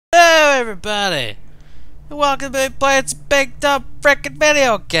Hello everybody! And welcome to playing some big dumb frickin'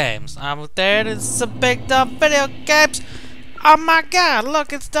 video games. I'm Lutherian and some big dumb video games. Oh my god,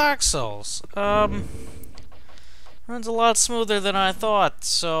 look, it's Dark Souls. Runs a lot smoother than I thought,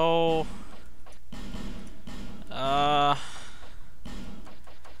 so yeah.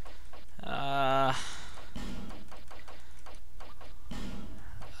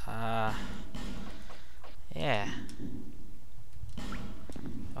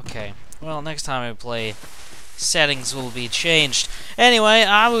 Okay, well, next time I play, settings will be changed. Anyway,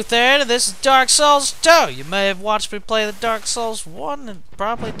 I'm Lutherian, and this is Dark Souls 2! You may have watched me play the Dark Souls 1, and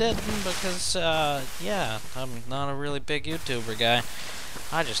probably didn't, because, yeah, I'm not a really big YouTuber guy.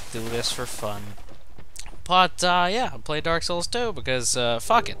 I just do this for fun. But, yeah, I play Dark Souls 2, because,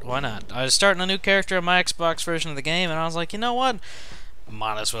 fuck it, why not? I was starting a new character on my Xbox version of the game, and I was like, you know what?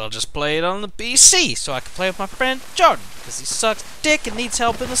 Might as well just play it on the PC so I can play with my friend Jordan, because he sucks dick and needs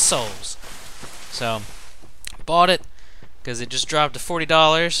help in the souls. So, bought it because it just dropped to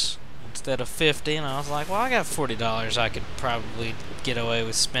 $40 instead of $50, and I was like, well, I got $40 I could probably get away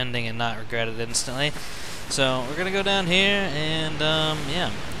with spending and not regret it instantly. So, we're gonna go down here and,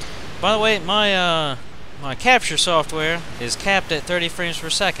 yeah. By the way, my capture software is capped at 30 frames per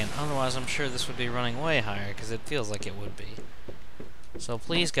second. Otherwise, I'm sure this would be running way higher, because it feels like it would be. So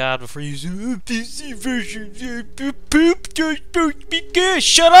please, God, before you say, PC version, poop, just supposed to be good.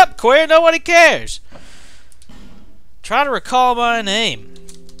 Shut up, Queer, nobody cares. Try to recall my name.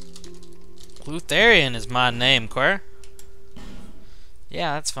 Lutherian is my name, Queer.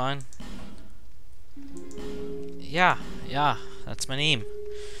 Yeah, that's fine. Yeah, that's my name.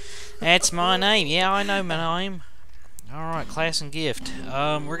 That's my name. Yeah, I know my name. Alright, class and gift.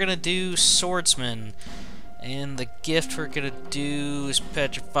 We're gonna do swordsman. And the gift we're gonna do is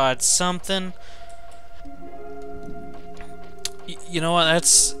petrified something. You know what?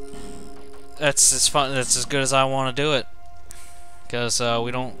 That's as fun. That's as good as I want to do it. Because we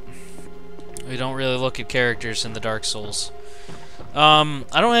don't really look at characters in the Dark Souls. I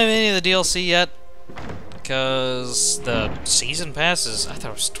don't have any of the DLC yet because the season passes. I thought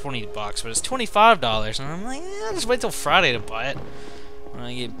it was $20, but it's $25, and I'm like, I'll just wait till Friday to buy it when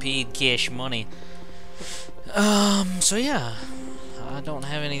I get paid cash money. So yeah, I don't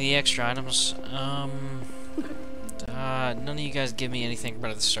have any of the extra items. None of you guys give me anything right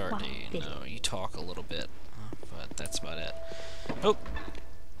at the start, do you? No, you talk a little bit, but that's about it. Oh!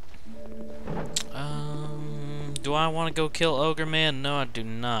 Do I want to go kill Ogre Man? No, I do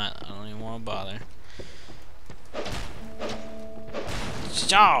not. I don't even want to bother.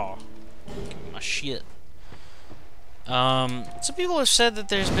 Shaw! Give me my shit. Some people have said that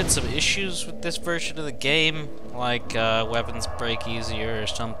there's been some issues with this version of the game, like weapons break easier or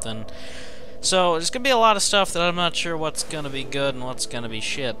something. So there's gonna be a lot of stuff that I'm not sure what's gonna be good and what's gonna be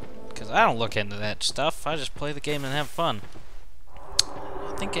shit, because I don't look into that stuff. I just play the game and have fun.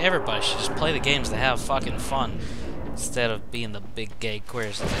 I think everybody should just play the games to have fucking fun instead of being the big gay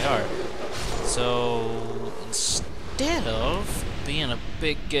queers that they are. So instead of being a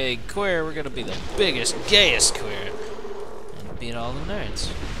big gay queer, we're gonna be the biggest, gayest queer. Beat all the nerds.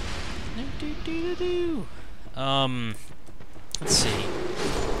 Let's see.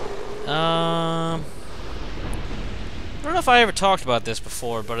 I don't know if I ever talked about this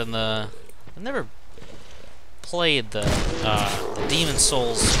before, but I never played the Demon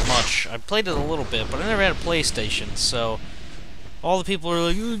Souls much. I played it a little bit, but I never had a PlayStation, so all the people are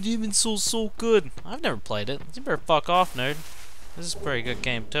like, oh, Demon Souls so good. I've never played it. You better fuck off, nerd. This is a pretty good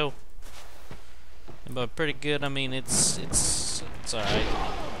game, too. But pretty good, I mean, it's alright.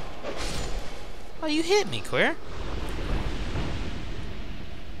 Oh, you hit me, Queer.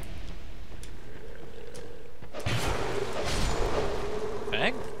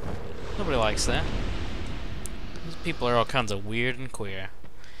 Fag? Nobody likes that. These people are all kinds of weird and queer.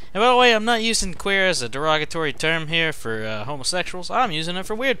 And by the way, I'm not using queer as a derogatory term here for homosexuals. I'm using it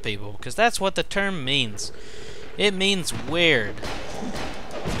for weird people, because that's what the term means. It means weird.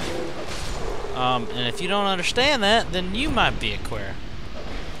 And if you don't understand that, then you might be a queer.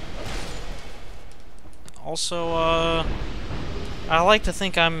 Also, I like to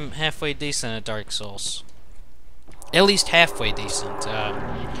think I'm halfway decent at Dark Souls. At least halfway decent.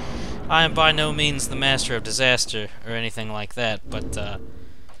 I am by no means the master of disaster or anything like that, but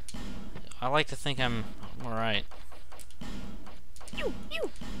I like to think I'm alright. You,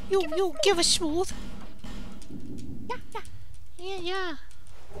 give us smooth. Yeah.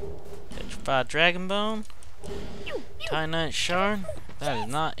 Petrified Dragon Bone, Titanite Shard. That is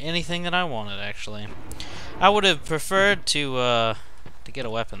not anything that I wanted, actually. I would have preferred to get a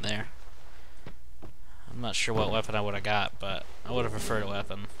weapon there. I'm not sure what weapon I would have got, but I would have preferred a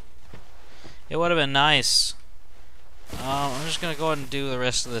weapon. It would have been nice. I'm just gonna go ahead and do the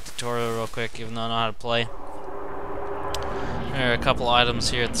rest of the tutorial real quick, even though I know how to play. There are a couple items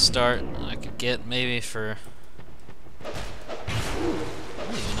here at the start I could get maybe for... I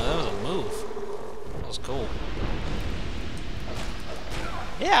didn't even know that was a move. That was cool.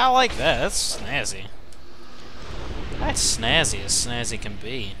 Yeah, I like that. That's snazzy. That's snazzy as snazzy can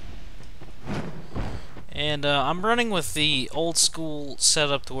be. And I'm running with the old school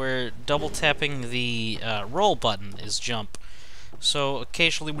setup to where double tapping the roll button is jump. So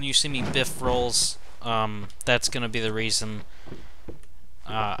occasionally when you see me biff rolls, that's going to be the reason.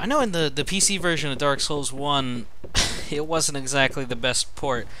 I know in the PC version of Dark Souls 1, it wasn't exactly the best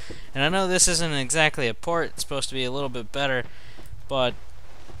port. And I know this isn't exactly a port, it's supposed to be a little bit better, but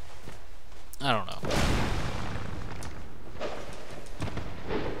I don't know.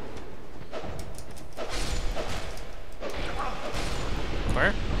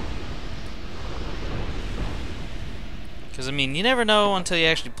 Where? Because, I mean, you never know until you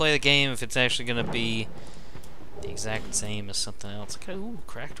actually play the game if it's actually going to be the exact same as something else. Like, ooh,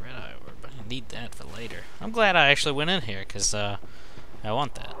 cracked red eye orb. I need that for later. I'm glad I actually went in here, because I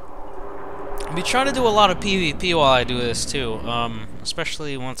want that. I'll be trying to do a lot of PvP while I do this, too.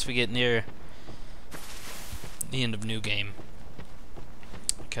 Especially once we get near the end of New Game.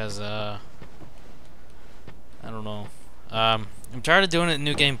 Because, I don't know. I'm tired of doing it in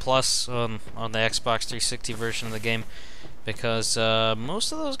New Game Plus on the Xbox 360 version of the game, because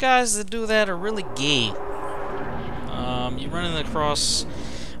most of those guys that do that are really gay. You run across...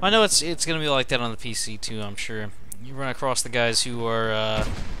 I know it's gonna be like that on the PC too, I'm sure. You run across the guys who are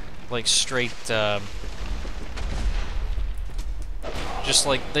like straight... just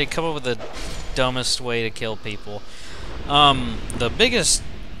like, they come up with the dumbest way to kill people. The biggest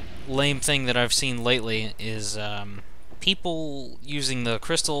lame thing that I've seen lately is... people using the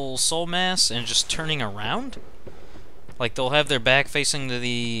crystal soul mass and just turning around. Like, they'll have their back facing to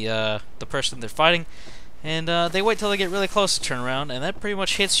the person they're fighting, and they wait till they get really close to turn around, and that pretty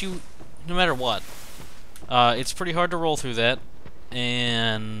much hits you no matter what. It's pretty hard to roll through that,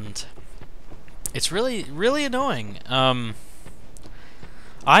 and it's really, really annoying. I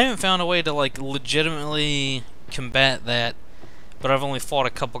haven't found a way to, like, legitimately combat that, but I've only fought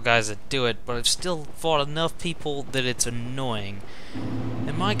a couple guys that do it, but I've still fought enough people that it's annoying.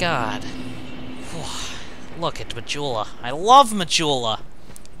 And my god. Look at Majula. I love Majula.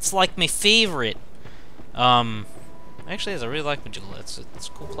 It's like my favorite. Actually, I really like Majula. It's a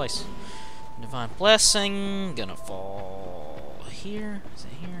cool place. Divine Blessing. Gonna fall here. Is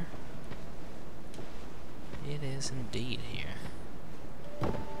it here? It is indeed here.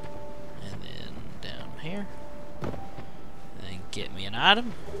 And then down here. Get me an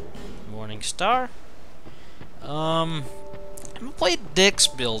item. Morning Star. I'm gonna play Dick's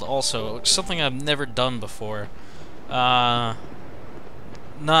build also, which is something I've never done before. Not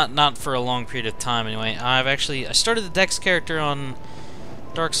for a long period of time anyway. I started the Dex character on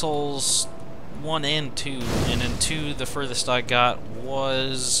Dark Souls 1 and 2, and in 2 the furthest I got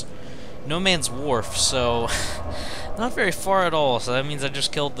was No Man's Wharf, so not very far at all. So that means I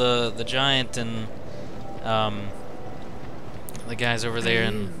just killed the giant and the guys over there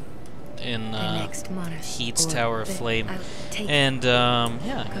in Heat's Tower of Flame. And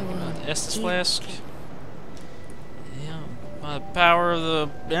yeah, Estus Flask. Yeah, by the power of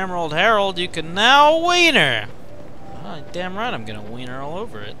the Emerald Herald, you can now wiener. Oh, damn right, I'm gonna wiener all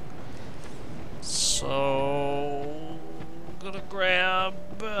over it. So, gonna grab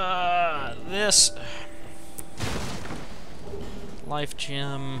this life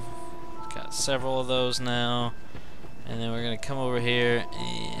gem. Got several of those now. And then we're gonna come over here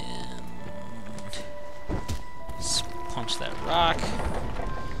and punch that rock.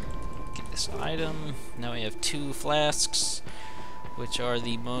 Get this item. Now we have 2 flasks, which are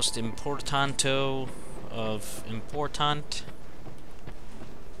the most importanto of important.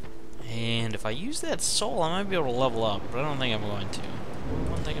 And if I use that soul, I might be able to level up, but I don't think I'm going to.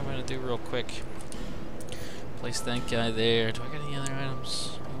 One thing I'm gonna do real quick. Place that guy there. Do I got any other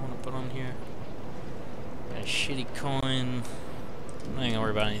items I want to put on here? A shitty coin. I'm not gonna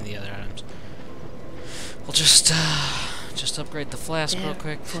worry about any of the other items. We'll just upgrade the flask real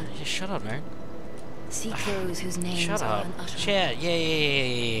quick. Just shut up, nerd. Seek those whose names shut are up. unutterable. Chat.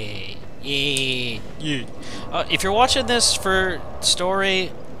 Yeah. If you're watching this for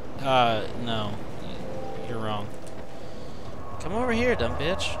story, no, you're wrong. Come over here, dumb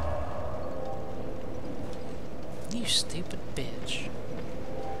bitch. You stupid bitch.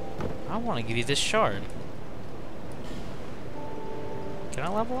 I want to give you this shard. Can I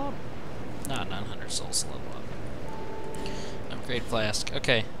level up? Nah, 900 souls to level up. Great flask.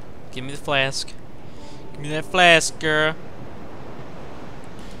 Okay. Give me the flask. Give me that flask, girl.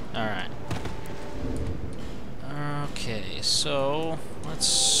 Alright. Okay, so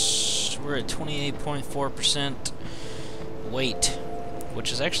we're at 28.4% weight,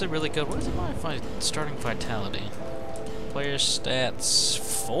 which is actually really good. What is my starting vitality? Player stats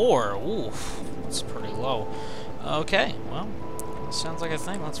 4. Ooh, that's pretty low. Okay, well, sounds like a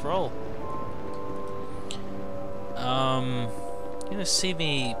thing. Let's roll. You're gonna see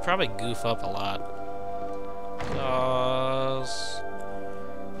me probably goof up a lot. Cause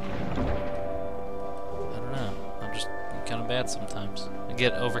I don't know. I'm kind of bad sometimes. I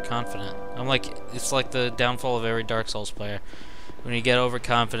get overconfident. It's like the downfall of every Dark Souls player. When you get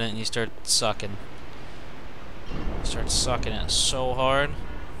overconfident and you start sucking. You start sucking it so hard.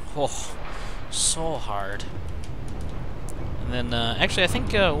 Oh, so hard. And then, actually, I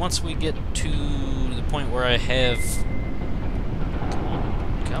think once we get to the point where I have...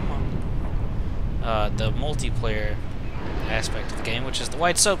 Come on. The multiplayer aspect of the game, which is the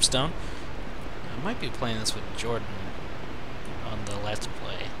White Soapstone. I might be playing this with Jordan on the Let's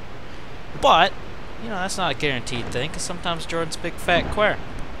Play. But, you know, that's not a guaranteed thing, because sometimes Jordan's a big fat queer.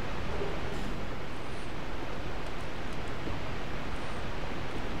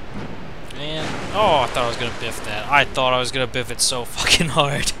 And, oh, I thought I was going to biff that. I thought I was going to biff it so fucking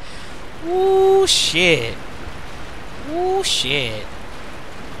hard. Ooh, shit. Ooh, shit.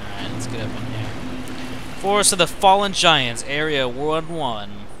 Alright, let's get up in here. Forest of the Fallen Giants, Area 1-1.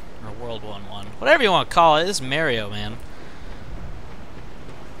 Or World 1-1. Whatever you want to call it. This is Mario, man.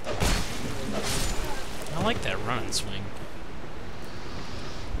 I like that run and swing.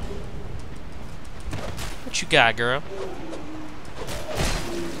 What you got, girl?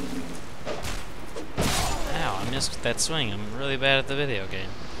 Ow, I missed that swing. I'm really bad at the video game.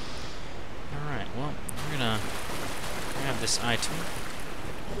 Alright, well, we're gonna grab this item.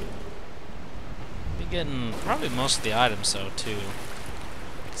 Be getting probably most of the items, though, too.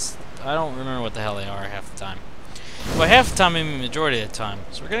 I don't remember what the hell they are half the time. Well, half the time, I mean majority of the time.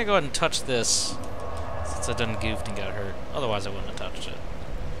 So we're gonna go ahead and touch this, since I done goofed and got hurt. Otherwise, I wouldn't have touched it.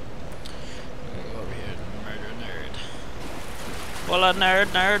 Go over here and murder a nerd. Well, a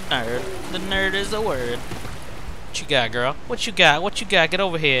nerd. The nerd is the word. What you got, girl? What you got? What you got? Get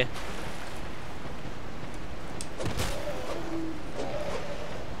over here.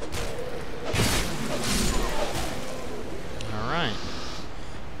 Alright.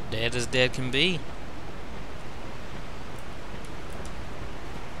 Dead as dead can be.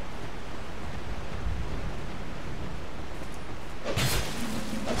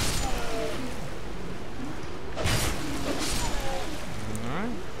 Alright.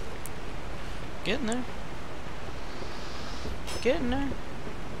 Getting there. Getting there.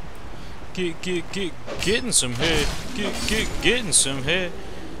 Getting some head. Getting some head.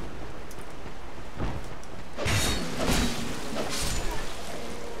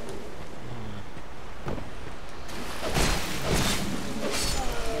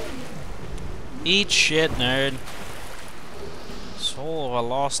 Eat shit, nerd. Soul of a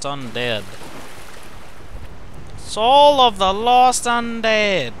lost undead. Soul of the lost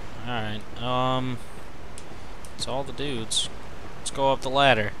undead. Alright, it's all the dudes. Let's go up the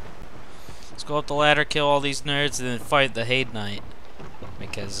ladder. Let's go up the ladder, kill all these nerds, and then fight the Hate Knight.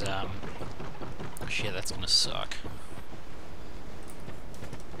 Because, shit, that's gonna suck.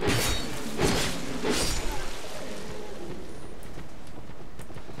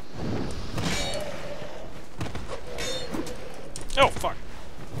 Oh, fuck.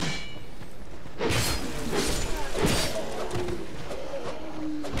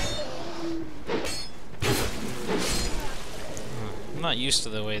 I'm not used to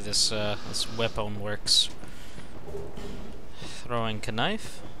the way this this weapon works. Throwing a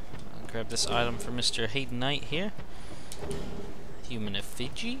knife. I'll grab this item for Mr. Hayden Knight here. Human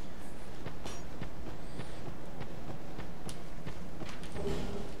effigy.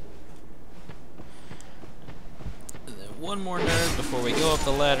 One more nerd before we go up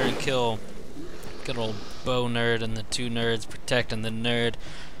the ladder and kill good old bow nerd and the two nerds protecting the nerd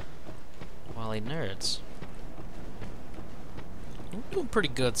while he nerds. I'm doing pretty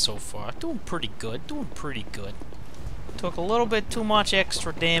good so far. Doing pretty good. Took a little bit too much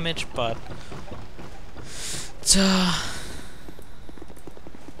extra damage, but it's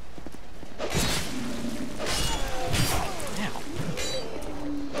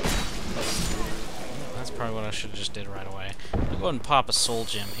probably what I should have just did right away. I'll go ahead and pop a soul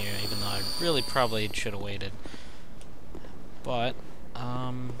gem here, even though I really probably should have waited. But,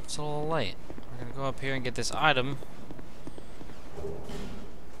 it's a little late. We're gonna go up here and get this item.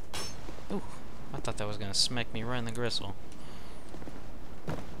 Ooh, I thought that was gonna smack me right in the gristle.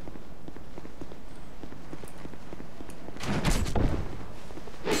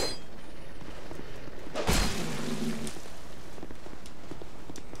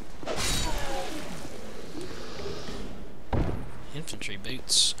 Infantry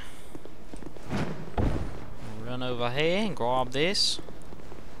boots. Run over here and grab this.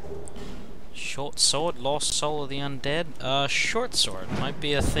 Short sword, lost soul of the undead. Short sword might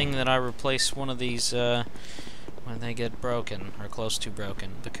be a thing that I replace one of these when they get broken or close to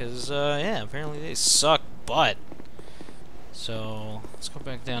broken, because yeah, apparently they suck butt. So let's go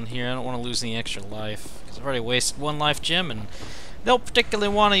back down here. I don't want to lose any extra life because I've already wasted one life gem, and don't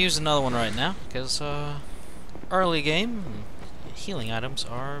particularly want to use another one right now because early game healing items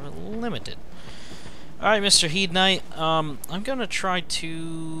are limited. Alright, Mr. Heed Knight, I'm gonna try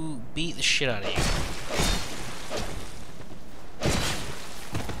to beat the shit out of you.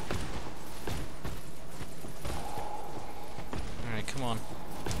 Alright, come on.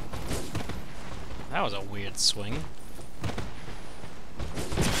 That was a weird swing.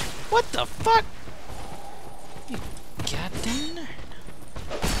 What the fuck? You goddamn nerd.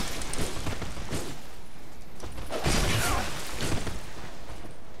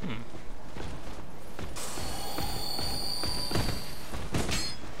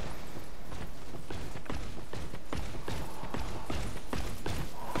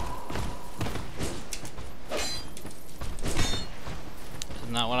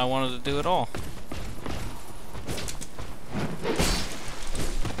 Not what I wanted to do at all.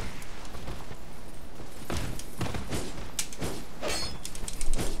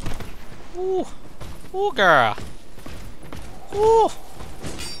 Ooh, ooh, girl. Ooh.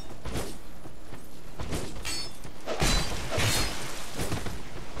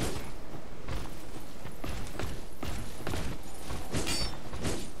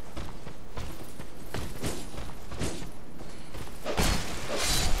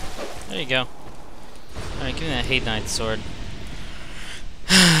 There you go. Alright, give me that Hate Knight sword.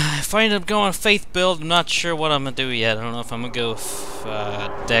 If I end up going Faith build, I'm not sure what I'm gonna do yet. I don't know if I'm gonna go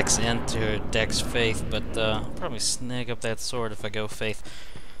Dex Int or Dex Faith, but I'll probably snag up that sword if I go Faith.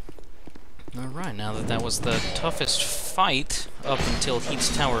 Alright, now that that was the toughest fight up until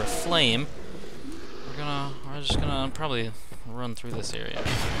Heat's Tower of Flame, we're just gonna probably run through this area.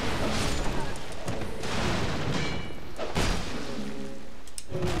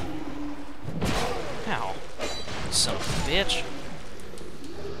 Ow. Son of a bitch.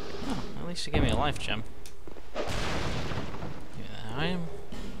 Oh, at least you gave me a life gem. Give me that item.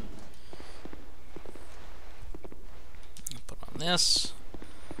 Put on this.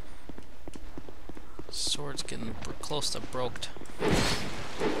 Sword's getting close to broked.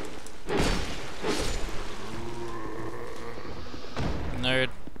 Nerd.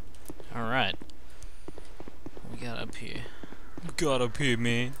 Alright. What we got up here? Got up here,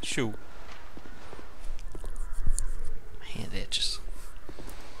 man. Shoot. My hand itches.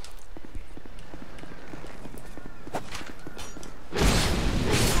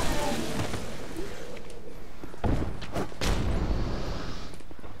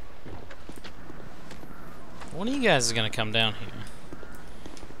 One of you guys is gonna come down here.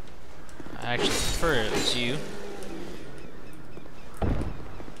 I actually prefer it was you.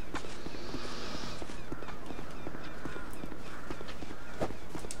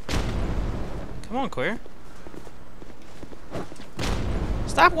 Come on, Queer.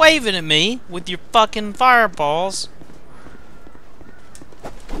 Stop waving at me with your fucking fireballs.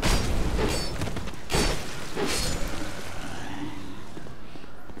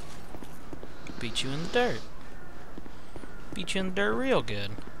 Beat you in the dirt. Beat you in the dirt real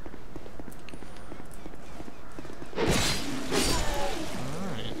good.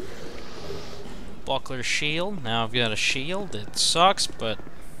 Alright. Buckler shield. Now I've got a shield. It sucks, but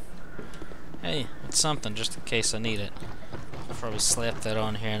hey, it's something just in case I need it. I'll probably slap that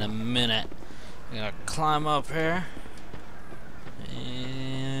on here in a minute. I'm gonna climb up here.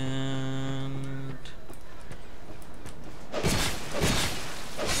 And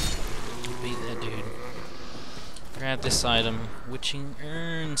beat that dude. Grab this item. Witching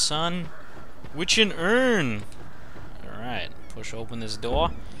urn, son. Witching urn! Alright, push open this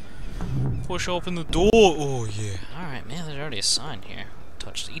door. Push open the door! Oh yeah. Alright, man, there's already a sign here.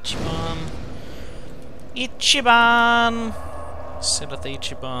 Touch the Ichiban. Ichiban! Sit at the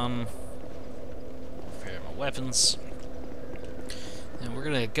Ichiban. Prepare my weapons. And we're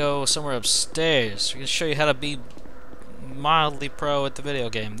gonna go somewhere upstairs. We're gonna show you how to be mildly pro at the video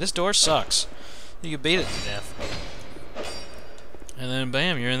game. This door sucks. You can beat it to death. And then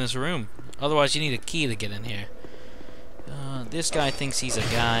bam, you're in this room. Otherwise you need a key to get in here. This guy thinks he's a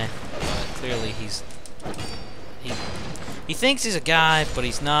guy, but clearly he thinks he's a guy, but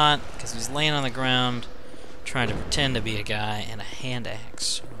he's not, because he's laying on the ground trying to pretend to be a guy, and a hand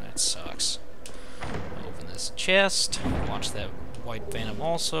axe. Oh, that sucks. Open this chest. Watch that white phantom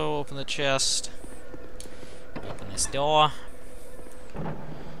also open the chest. Open this door.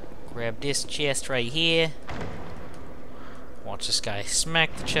 Grab this chest right here. Watch this guy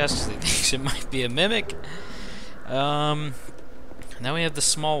smack the chest because he thinks it might be a mimic. Now we have the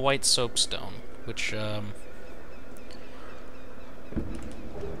small white soapstone, which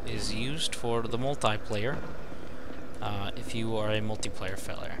is used for the multiplayer. If you are a multiplayer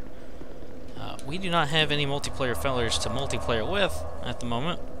feller. We do not have any multiplayer fellers to multiplayer with at the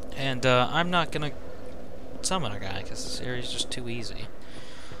moment, and I'm not gonna summon a guy because this area is just too easy.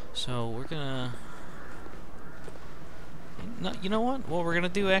 So we're gonna. No, you know what? What we're gonna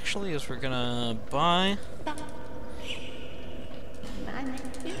do actually is we're gonna buy. And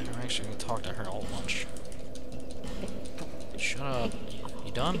we're actually gonna talk to her all lunch. Shut up.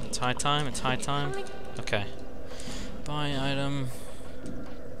 You done? It's high time. It's high time. Okay. Buy item.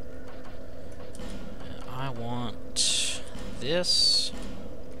 I want this.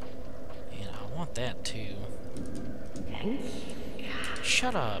 And I want that too.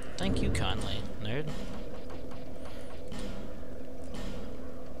 Shut up. Thank you kindly, nerd.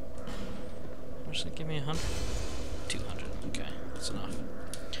 Does that give me 100? 200. Okay, that's enough.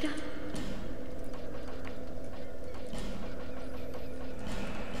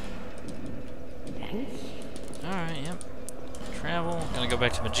 Alright, yep. Travel. Gonna go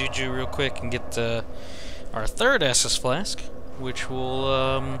back to my Juju real quick and get our third Essus flask, which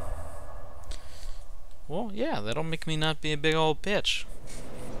will, well, yeah, that'll make me not be a big old bitch.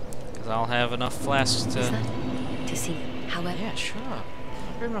 Because I'll have enough flasks to see how it... Yeah, shut up.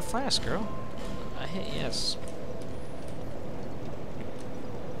 Grab my flask, girl. I hit yes.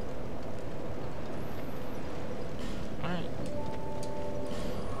 Alright.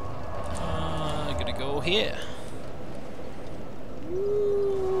 Gonna go here.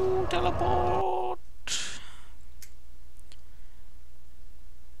 Ooh, teleport!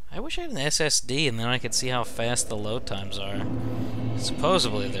 I wish I had an SSD and then I could see how fast the load times are.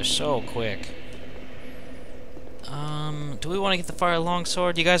 Supposedly they're so quick. Do we want to get the fire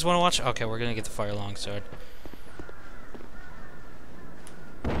longsword? Do you guys want to watch? Okay, we're gonna get the fire longsword.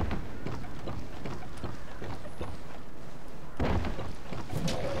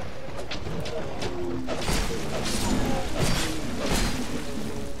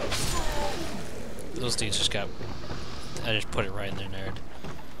 Those dudes just got... I just put it right in their nerd.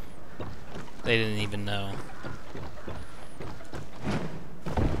 They didn't even know.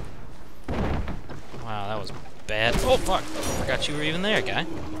 Wow, that was bad. Oh, fuck! Forgot you were even there, guy.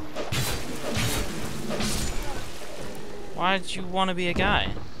 Why did you want to be a guy?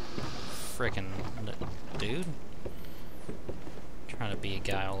 Frickin' dude. Trying to be a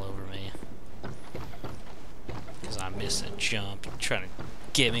guy all over me. Because I missed a jump. You're trying to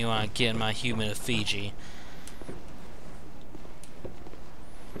get me when I get in my human of Fiji.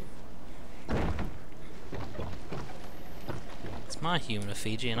 It's my human of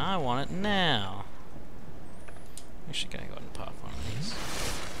Fiji and I want it now. Actually gotta go ahead and pop one of these.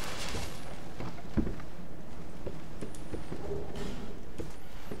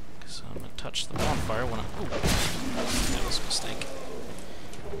 So I'm gonna touch the bonfire when I... Ooh, that was a mistake.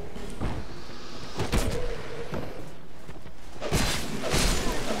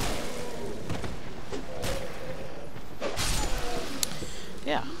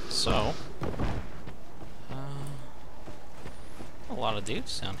 Yeah, so... a lot of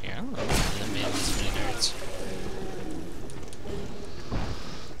dudes down here. I don't know why they made this many nerds.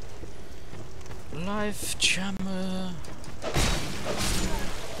 Life jammer.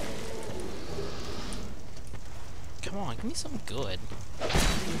 Come on, give me something good.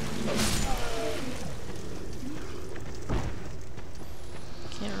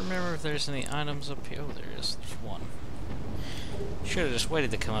 Can't remember if there's any items up here. Oh, there is. There's one. Should have just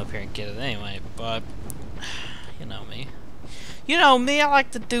waited to come up here and get it anyway, but you know me. You know me, I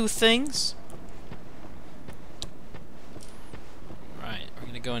like to do things. Right, we're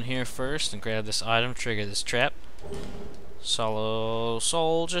gonna go in here first and grab this item, trigger this trap. Solo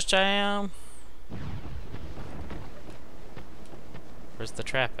Soldier Jam. Where's the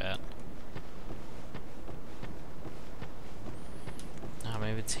trap at? Oh,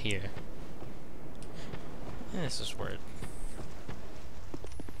 maybe it's here. Yeah, this is weird.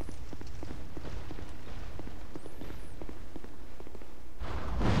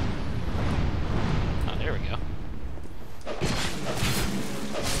 Oh, there we go.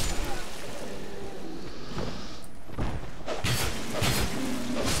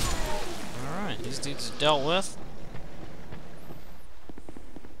 Alright, these dudes are dealt with.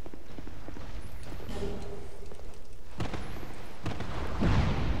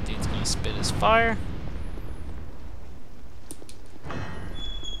 Dude's gonna spit his fire.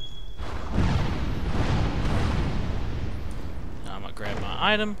 Now I'm gonna grab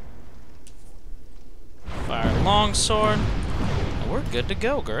my item. Fire longsword. And we're good to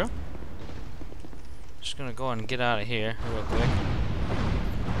go, girl. Just gonna go and get out of here real quick.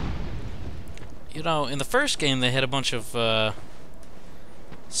 You know, in the first game they had a bunch of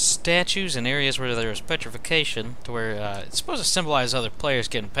statues in areas where there was petrification, to where it's supposed to symbolize other players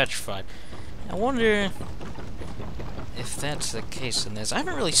getting petrified. I wonder if that's the case in this. I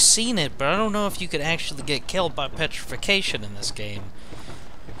haven't really seen it, but I don't know if you could actually get killed by petrification in this game.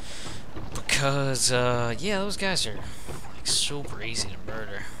 Because, yeah, those guys are like super easy to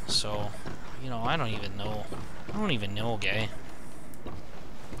murder. So, you know, I don't even know, guy.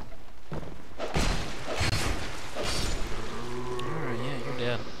 Alright, yeah, you're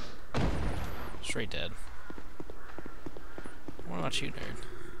dead. Straight dead. What about you, nerd?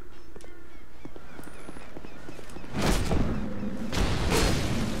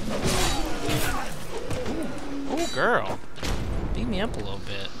 Oh, girl. Beat me up a little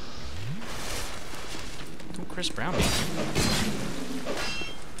bit. Don't Chris Brown me.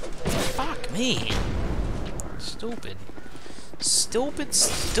 Fuck me. Stupid. Stupid,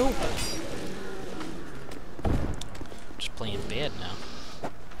 stupid. Just playing bad now.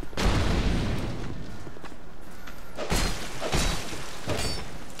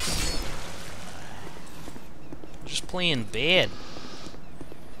 Just playing bad.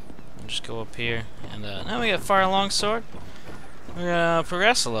 I'll just go up here, and now we got fire longsword. We're gonna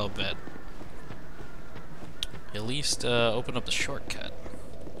progress a little bit. At least open up the shortcut.